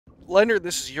Leonard,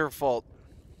 this is your fault.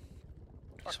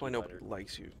 That's Fuck why you, nobody Leonard.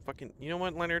 likes you. Fucking, you know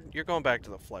what, Leonard? You're going back to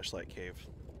the fleshlight cave.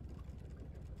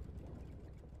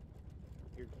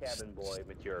 You're cabin boy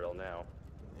material now.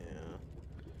 Yeah.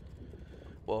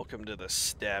 Welcome to the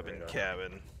stabbing Radar.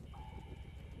 cabin.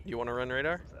 You want to run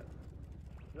radar? What's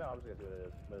that? No, I'm just gonna do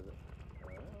this. What is it?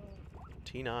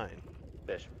 T9.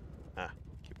 Fish. Ah,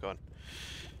 keep going.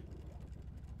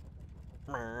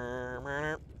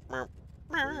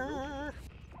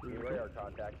 New radar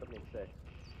contact, 76.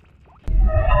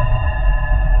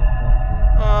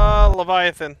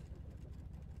 Leviathan.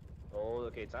 Oh,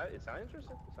 okay, it's not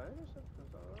interesting. It's not interesting.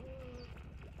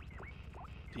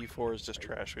 D4 is just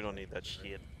trash. We don't need that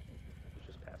shit. It's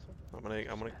just passive. I'm gonna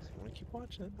keep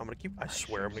watching it. I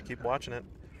swear I'm gonna keep watching it.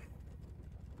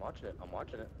 I'm watching it. I'm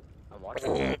watching it. I'm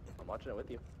watching it. I'm watching it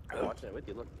with you. I'm watching it with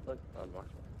you. Look, look. I'm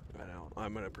watching it. I know.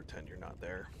 I'm gonna pretend you're not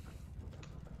there.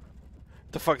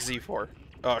 The fuck Z4?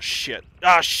 Oh shit.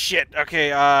 Oh shit.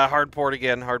 Okay. Hard port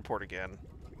again. Hard port again.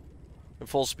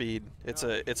 Full speed. It's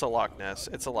a Loch Ness.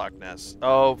 It's a Loch Ness.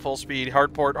 Oh, full speed.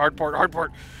 Hard port. Hard port. Hard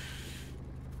port.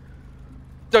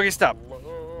 Doggy stop.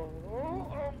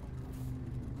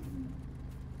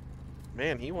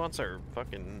 Man, he wants our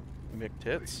fucking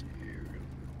McTits.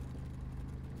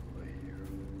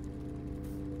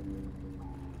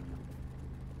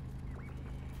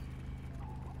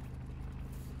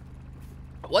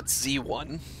 What's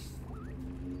Z1?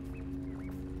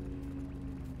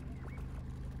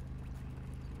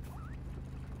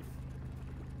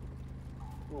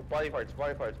 Ooh, body parts,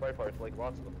 like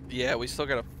lots of them. Yeah, we still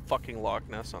got a fucking Loch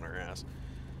Ness on our ass.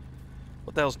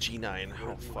 What the hell's G9?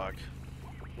 Oh fuck.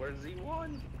 Where's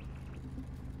Z1?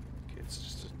 It's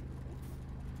just...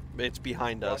 It's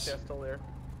behind us. Loch Ness still there.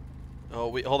 Oh,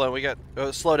 we hold on. We got...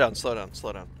 Oh, slow down. Slow down.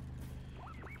 Slow down.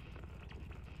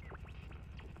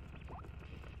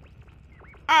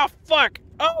 Ah, fuck!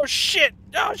 Oh shit!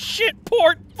 Oh shit!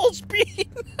 Port! Full speed!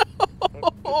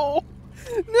 No!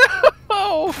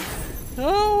 No!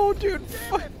 No, dude!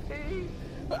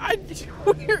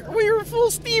 We were full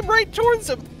steam right towards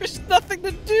him. There's nothing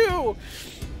to do.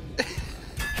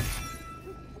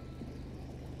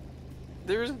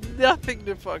 There's nothing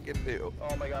to fucking do.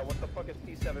 Oh my god, what the fuck is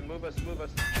P7? Move us, move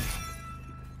us.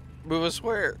 Move us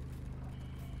where?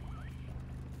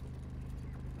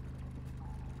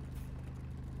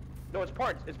 No, it's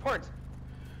parts, it's parts.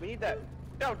 We need that.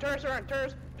 No, turn us around, turn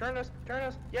us.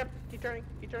 Yep, keep turning.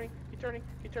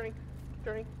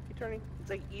 It's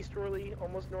like easterly,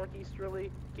 almost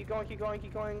northeasterly. Keep going.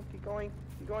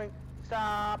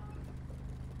 Stop.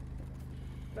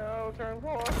 No, turn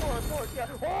forward. Yeah.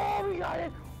 Oh, we got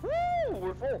it. Woo!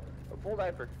 We're full. A full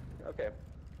diaper. Okay.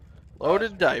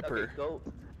 Loaded diaper. Okay,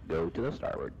 go to the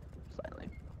starboard. Slightly.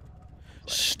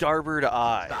 Starboard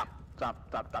eye. Stop. That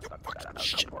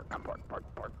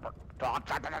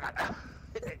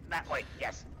way.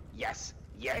 Yes.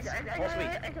 Full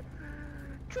speed.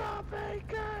 Drop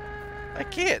anchor. I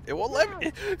can't. It won't let me.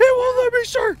 It won't let me,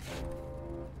 sir.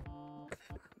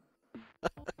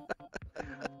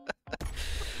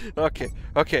 Okay.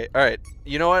 All right.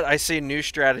 You know what? I say new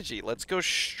strategy. Let's go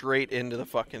straight into the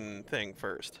fucking thing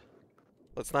first.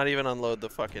 Let's not even unload the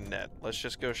fucking net. Let's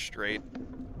just go straight.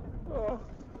 Oh,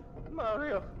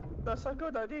 Mario, that's a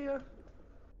good idea.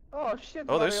 Oh shit.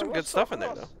 Oh, there's Mario, some we're good so stuff in there,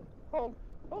 close. though.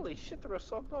 Holy shit, we're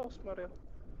so close, Mario.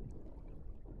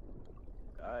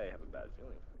 I have a bad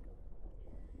feeling.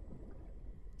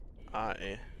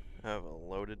 I have a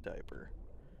loaded diaper.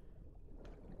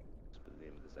 That's the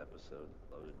name of this episode.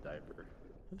 Loaded diaper.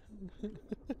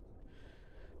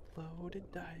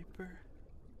 Loaded diaper.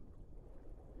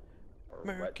 Or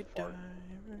Murky wet fart.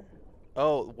 diaper.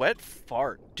 Oh, wet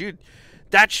fart. Dude,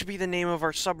 that should be the name of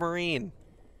our submarine.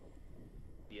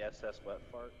 The SS wet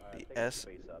fart. The take your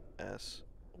face up. SS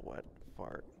wet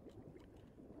fart.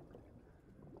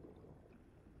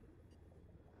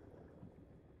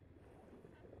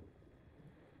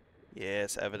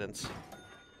 Yes, evidence.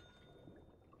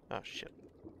 Oh shit.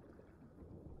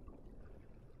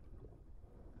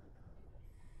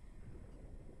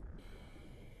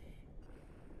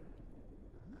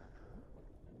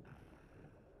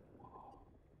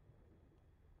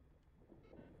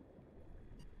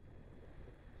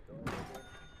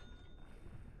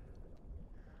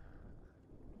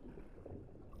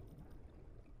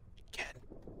 Kid.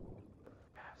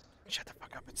 Shut the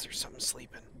fuck up, there's something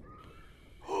sleeping.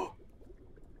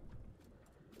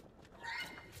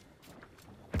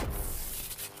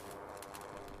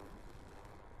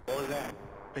 What was that?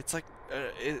 It's like,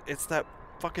 it's that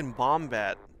fucking bomb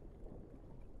bat.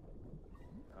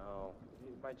 Oh,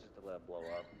 you might just let it blow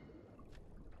up.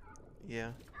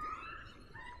 Yeah.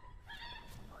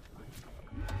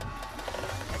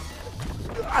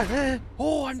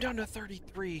 Oh, I'm down to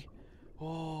 33.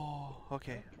 Oh,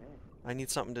 okay. I need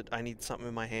something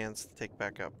in my hands to take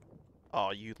back up.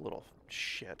 Oh, you little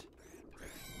shit.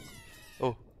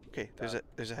 Oh, okay. There's a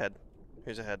head.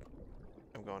 Here's a head.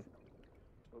 I'm going.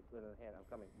 Oh, there's a hand. I'm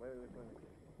coming. Wait.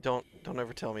 Don't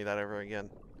ever tell me that ever again.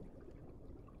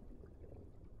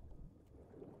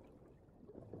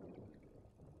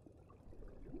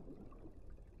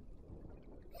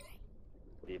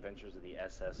 The Adventures of the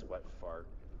SS Wet Fart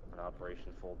on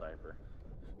Operation Full Diaper.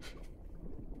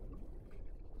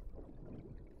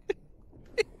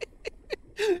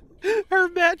 Her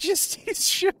Majesty's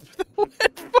ship, the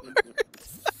Wet Fart.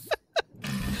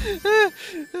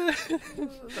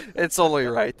 It's only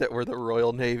right that we're the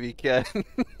Royal Navy, Ken. Yeah,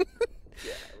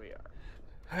 we are.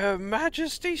 Her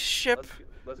Majesty's ship.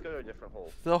 Let's go to a different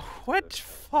hole. The Wet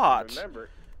Fart. Remember,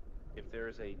 if there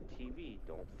is a TV,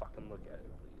 don't fucking look at it,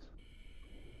 please.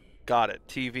 Got it.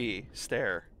 TV.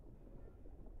 Stare.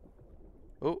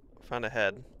 Oh, found a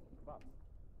head. Come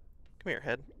here,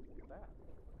 head.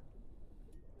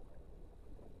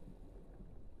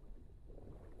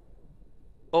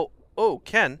 Oh,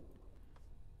 Ken.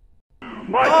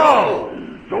 Michael!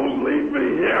 Don't leave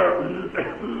me here!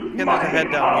 Ken, there's a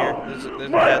head down here.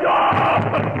 There's a head.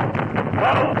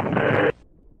 Help me!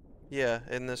 Yeah,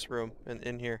 in this room.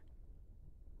 In here.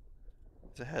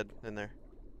 There's a head in there.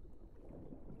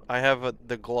 I have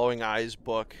the glowing eyes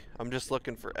book. I'm just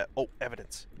looking for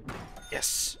evidence.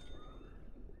 Yes.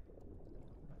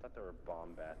 I thought there were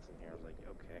bomb bats in here. I was like,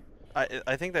 okay.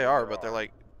 I think they are, but they're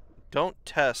like, don't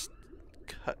test.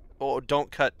 Cut. Oh, don't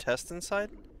cut. Test inside.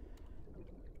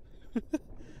 I get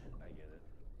it.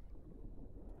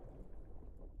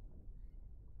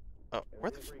 Oh,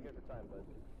 We're pretty good for time, bud.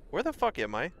 where the fuck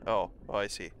am I? Oh, I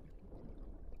see.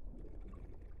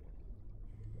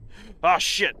 Ah,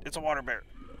 shit! It's a water bear.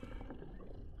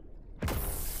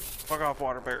 Fuck off,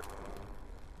 water bear.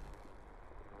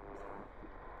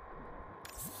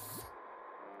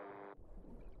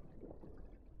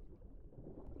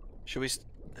 Should we?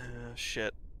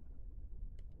 Shit.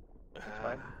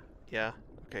 Fine. Yeah.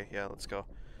 Okay. Yeah. Let's go.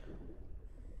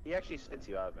 He actually spits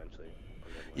you out eventually.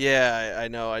 Yeah, I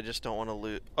know. I just don't want to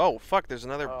loot. Oh, fuck. There's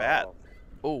another bat.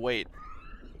 Oh, wait.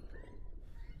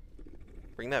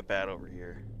 Bring that bat over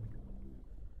here.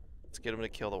 Let's get him to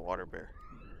kill the water bear.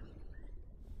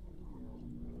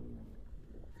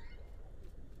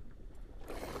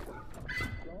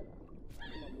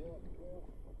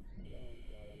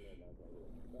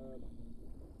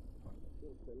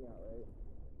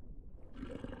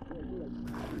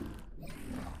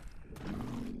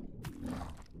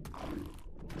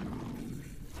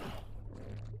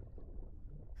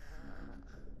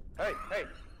 Hey!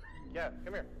 Yeah,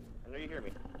 come here. I know you hear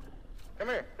me. Come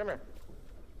here.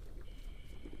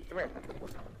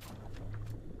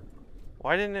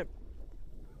 Why didn't it?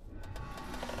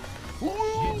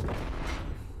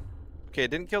 Okay,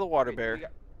 it didn't kill the water bear.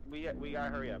 We gotta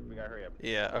hurry up.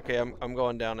 Yeah. Okay, I'm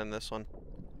going down in this one.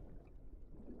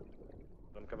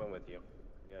 I'm coming with you.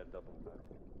 Yeah, double.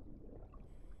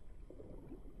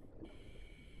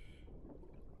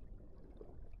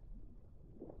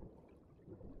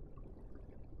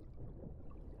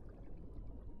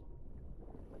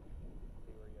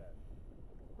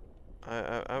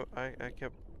 I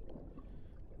kept.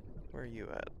 Where are you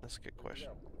at? That's a good question.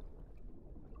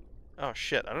 Oh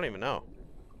shit! I don't even know.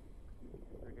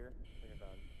 Right here. I think I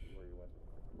found where you went.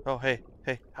 Oh hey.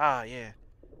 Ah yeah.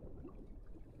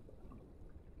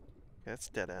 That's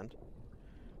dead end.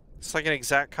 It's like an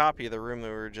exact copy of the room that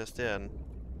we were just in.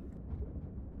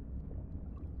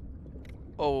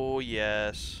 Oh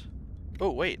yes.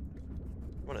 Oh wait.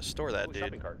 I'm gonna store that, dude.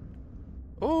 Shopping cart.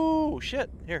 Oh shit!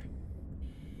 Here.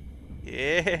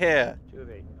 Yeah. 2 of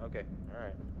 8. Okay. All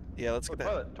right. Yeah, let's get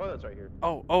that. Toilet's right here.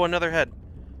 Oh, another head.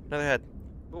 Another head.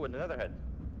 Ooh, and another head.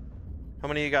 How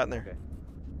many you got in there? Okay.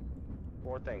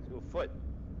 4 things. Ooh, foot.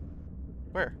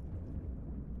 Where?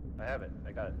 I have it.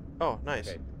 I got it. Oh, nice.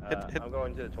 Okay. I'm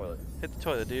going to the toilet. Hit the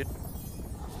toilet, dude.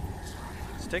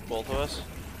 Let's take both of us.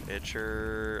 It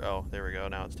sure... Oh, there we go.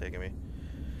 Now it's taking me.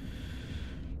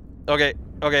 Okay.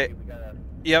 We gotta...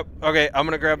 Yep. Okay, I'm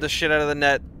gonna grab this shit out of the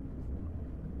net.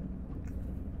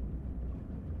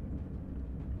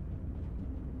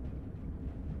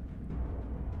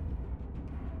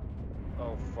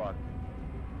 Oh, fuck.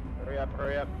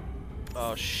 Hurry up.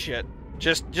 Oh, shit.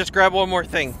 Just grab one more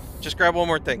thing. Just grab one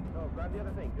more thing. No, grab the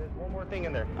other thing. There's one more thing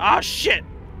in there. Ah, shit!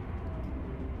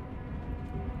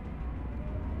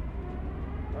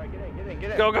 Alright, get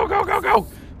in. Go!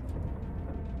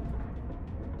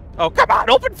 Oh, come on!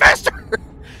 Open faster!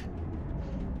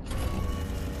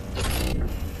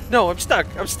 No, I'm stuck.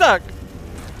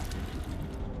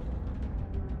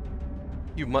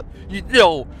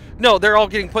 No! No, they're all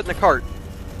getting put in the cart.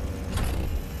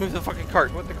 Move the fucking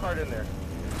cart. Put the cart in there.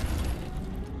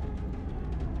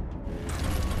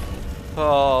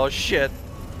 Oh, shit.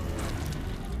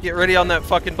 Get ready on that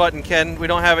fucking button, Ken. We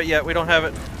don't have it yet. We don't have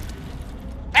it.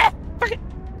 Ah! Fuck it!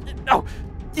 No!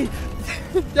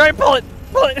 Alright, pull it!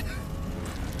 Pull it!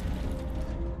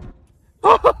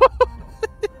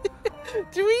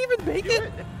 Do we even make it?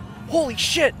 Holy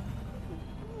shit!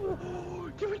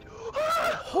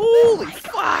 Holy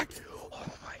fuck! Oh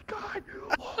my god!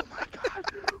 Oh my god!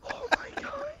 Oh my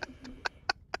god!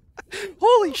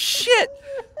 Holy shit!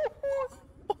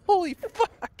 Holy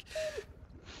fuck!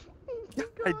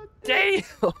 God damn!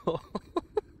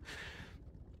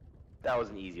 That was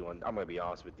an easy one. I'm gonna be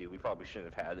honest with you. We probably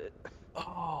shouldn't have had it.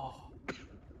 Oh.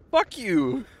 Fuck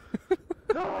you!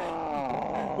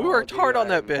 No, We worked hard on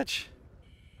that I'm- bitch.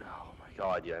 Oh my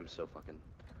god, yeah, I'm so fucking...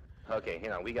 Okay,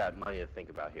 hang on. We got money to think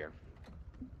about here.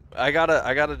 I got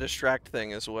a distract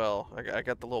thing as well. I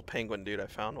got the little penguin dude. I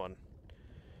found one.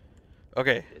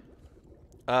 Okay.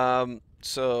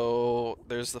 So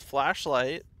there's the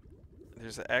flashlight.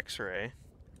 There's the X-ray.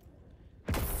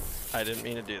 I didn't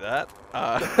mean to do that.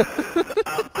 I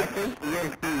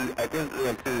think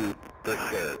EMP for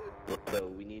sure. So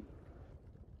we need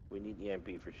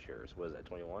EMP for sure. So what is that,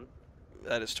 21?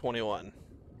 That is 21.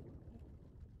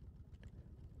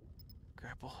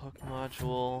 Grapple hook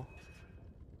module.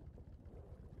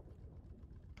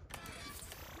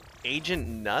 Agent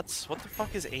Nuts? What the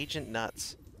fuck is Agent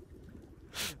Nuts?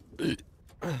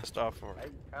 Stop for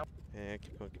it. Yeah,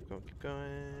 keep going, keep going, keep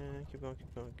going, keep going,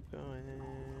 keep going, keep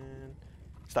going.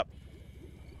 Stop.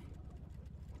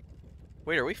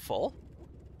 Wait, are we full?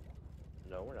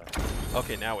 No, we're not.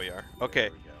 Okay, now we are. Okay.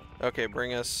 There we go. Okay,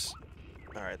 bring us.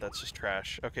 All right, that's just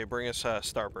trash. Okay, bring us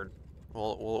starboard.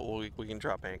 We can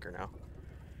drop anchor now.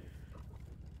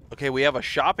 Okay, we have a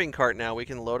shopping cart now. We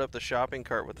can load up the shopping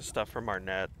cart with the stuff from our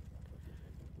net.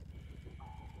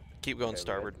 Keep going Okay,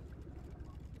 starboard.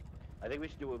 I think we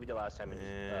should do what we did last time and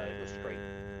just go straight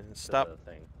And to stop. the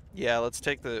thing. Yeah, we'll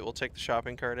take the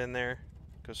shopping cart in there.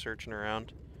 Go searching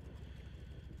around.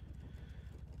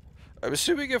 I'm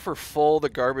assuming if we're full, the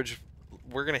garbage,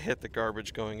 we're gonna hit the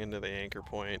garbage going into the anchor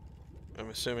point. I'm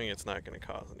assuming it's not gonna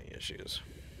cause any issues.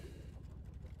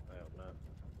 I hope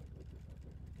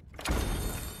not.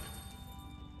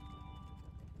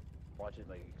 Watch it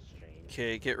like exchange.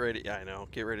 Okay, get ready. Yeah, I know.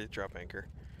 Get ready to drop anchor.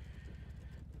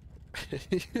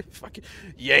 Fucking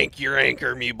yank your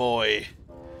anchor, me boy.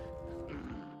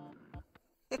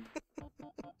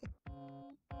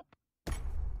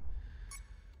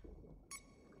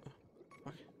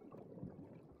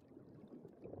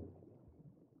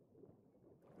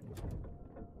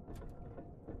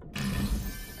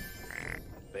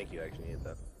 Thank you, I actually needed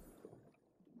that.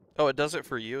 Oh, it does it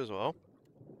for you as well?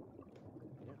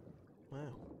 Yeah. Wow.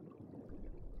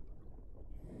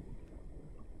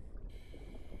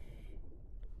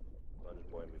 Don't just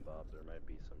blame me, Bob. There might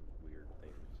be some weird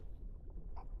things.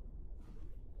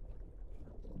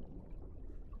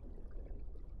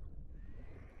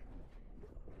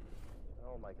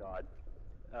 Oh my god.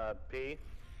 P?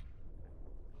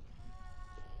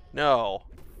 No.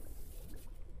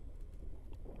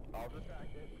 I'll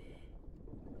distract it.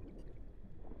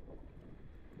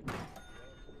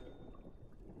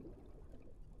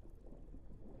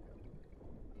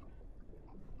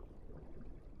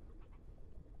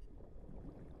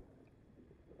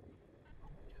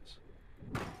 Yes.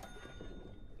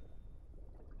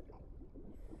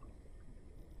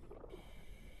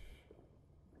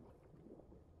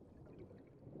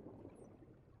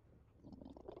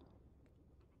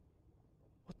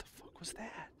 What the fuck was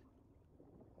that?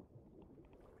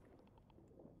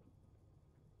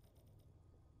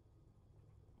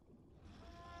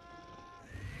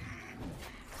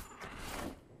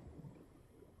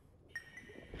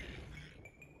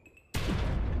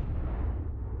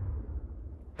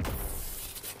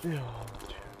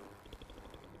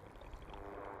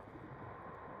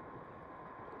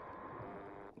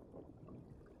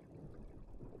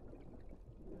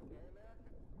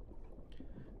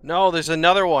 No, there's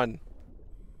another one.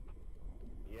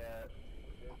 Yeah.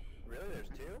 Really? There's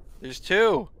two? There's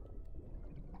two.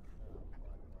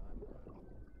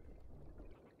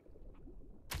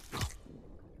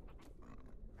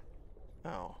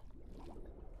 Oh.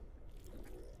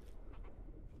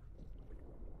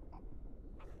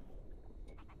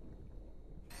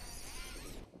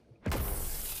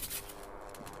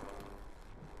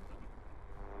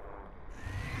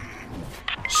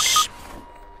 Shh.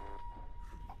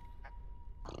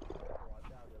 Watch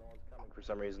out, the other one's coming for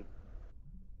some reason.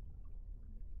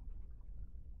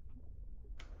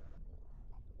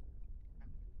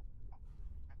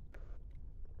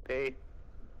 P.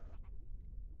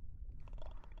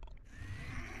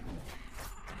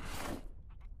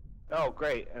 Oh,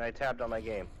 great, and I tapped on my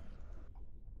game.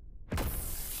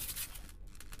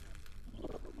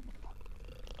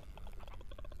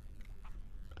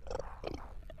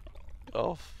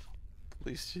 Oh, at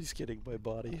least she's getting my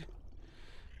body.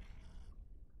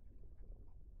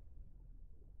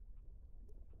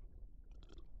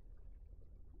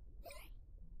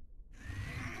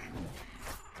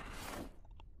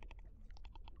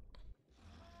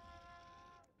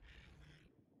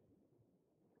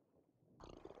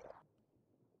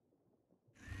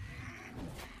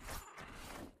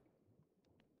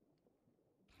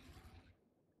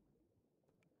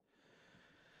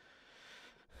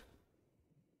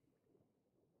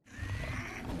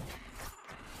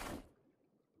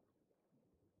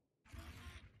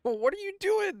 Well, what are you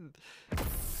doing?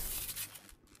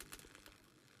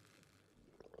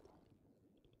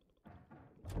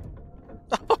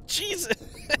 Oh,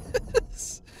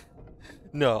 Jesus!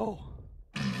 No.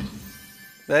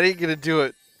 That ain't gonna do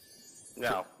it.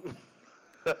 No.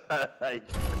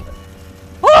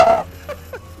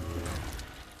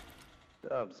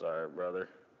 I'm sorry, brother.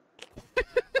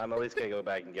 I'm at least gonna go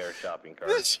back and get our shopping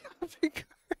cart. The shopping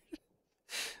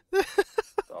cart.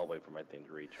 I'll wait for my thing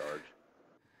to recharge.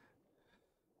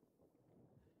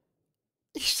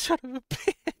 You son of a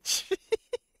bitch.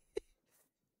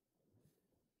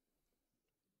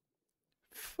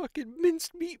 Fucking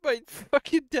minced meat my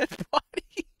fucking dead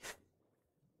body.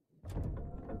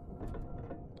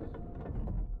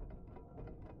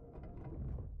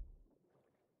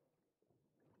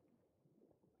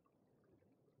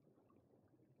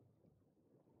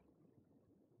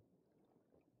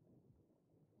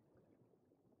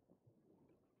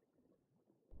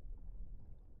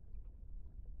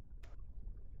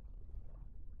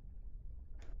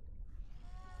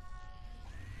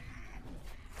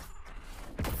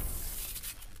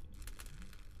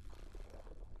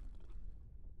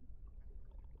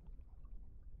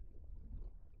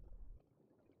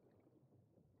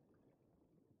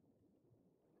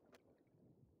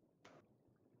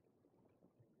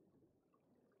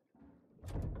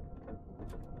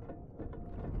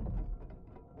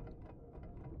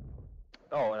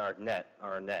 Oh, and our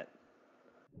net.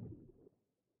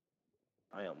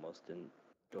 I almost didn't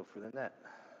go for the net.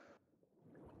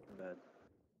 My bad.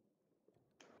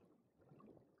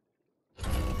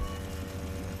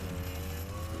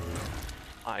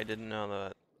 I didn't know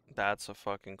that. That's a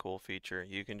fucking cool feature.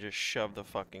 You can just shove the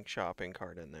fucking shopping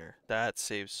cart in there. That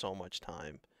saves so much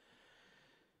time.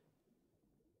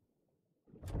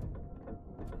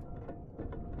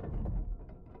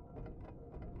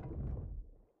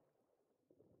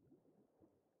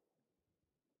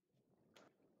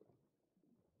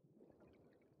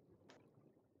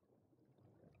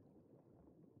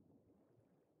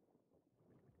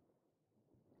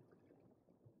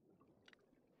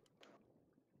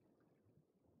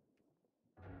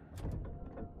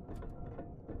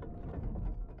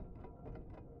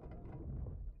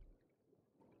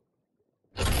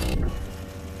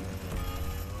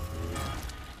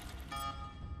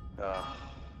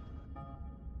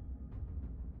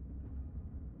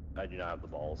 I do not have the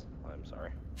balls. I'm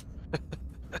sorry.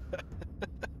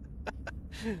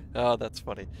 Oh, that's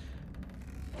funny.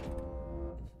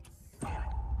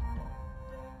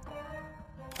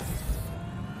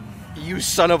 You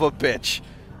son of a bitch!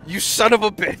 You son of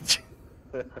a bitch!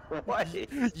 Why?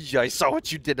 Yeah, I saw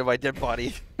what you did to my dead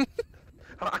body.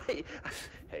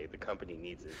 Hey, the company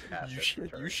needs its assets You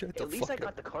returned. shut the At least fuck I up.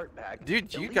 got the cart back. Dude,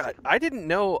 At you least got... I didn't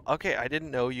know... Okay, I didn't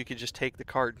know you could just take the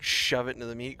cart and shove it into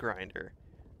the meat grinder.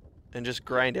 And just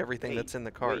grind everything Wait, that's in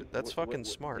the cart. wait, That's fucking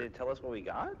smart. Did it tell us what we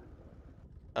got?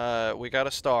 We got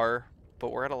a star,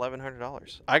 but we're at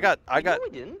 $1,100. I Wait, got... No, we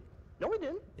didn't. No, we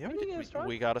didn't. Yeah, We we didn't did. get a star.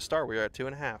 We got a star. We were at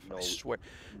 2.5. No, I swear.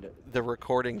 no. The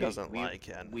recording Dude, doesn't lie,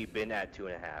 Ken. We've been at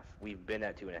 2.5. We've been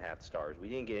at 2.5 stars. We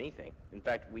didn't get anything. In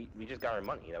fact, we just got our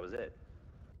money. That was it.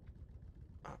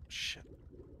 Oh, shit.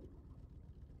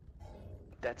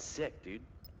 That's sick, dude.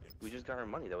 We just got our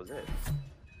money. That was it.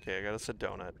 Okay, I got us a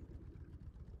donut.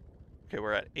 Okay,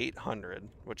 we're at 800.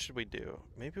 What should we do?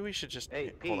 Maybe we should just... Hey,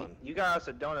 hold Pete, on. you got us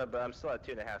a donut, but I'm still at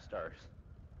 2.5 stars.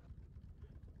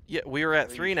 Yeah, we were at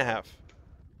Are you 3.5.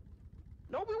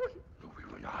 No, we weren't. No,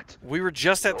 we were not. We were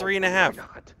just at 3.5. We were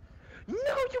not. No,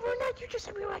 you were not. You just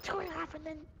said we were at 2.5 and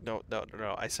then... No.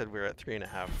 I said we were at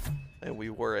 3.5. And we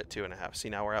were at 2.5. See,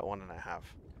 now we're at 1.5.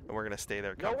 And we're going to stay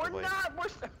there No, comfortably. we're not.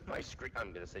 My screen...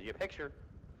 I'm going to send you a picture.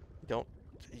 Don't...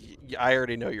 I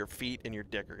already know your feet and your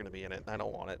dick are going to be in it. I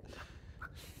don't want it.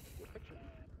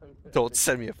 Don't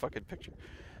send me a fucking picture.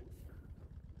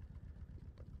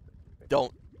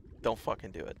 Don't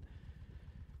fucking do it.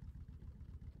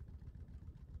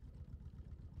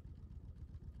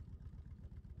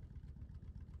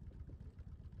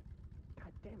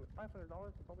 God damn it, $500 is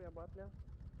all we have left now?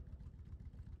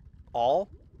 All?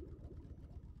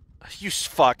 You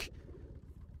fuck.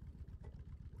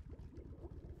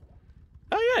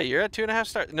 Oh yeah, you're at 2.5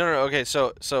 stars. No, okay,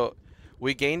 so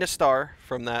we gained a star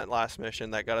from that last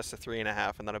mission that got us to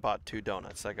 3.5, and then I bought 2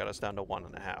 donuts that got us down to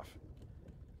 1.5.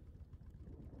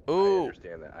 I Ooh.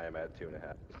 understand that. I am at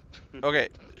 2.5. Okay,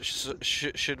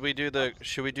 should we do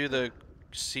the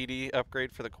CD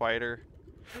upgrade for the quieter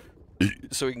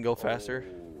so we can go faster?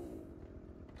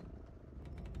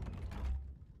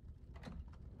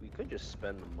 We could just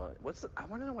spend the money. I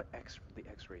want to know what the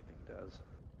X-ray thing does.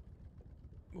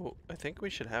 Well, I think we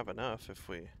should have enough if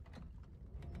we...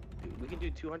 We can do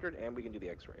 200 and we can do the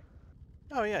X-ray.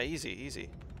 Oh yeah, easy.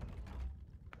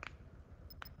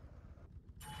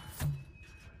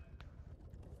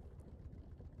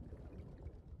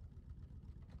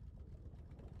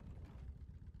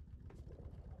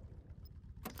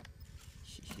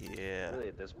 Yeah. Really,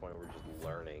 at this point, we're just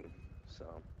learning,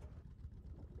 so.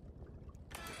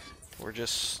 We're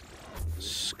just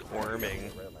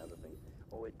squirming.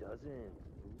 Oh, it doesn't.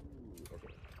 Ooh,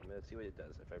 okay, I'm gonna see what it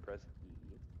does. If I press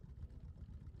E.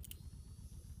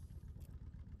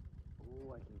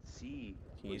 Oh, I can see.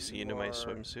 Can you see into my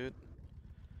swimsuit?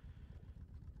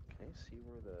 Can I see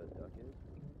where the duck is?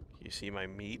 Can you see my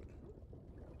meat?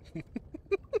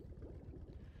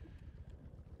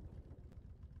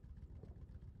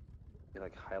 It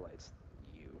like highlights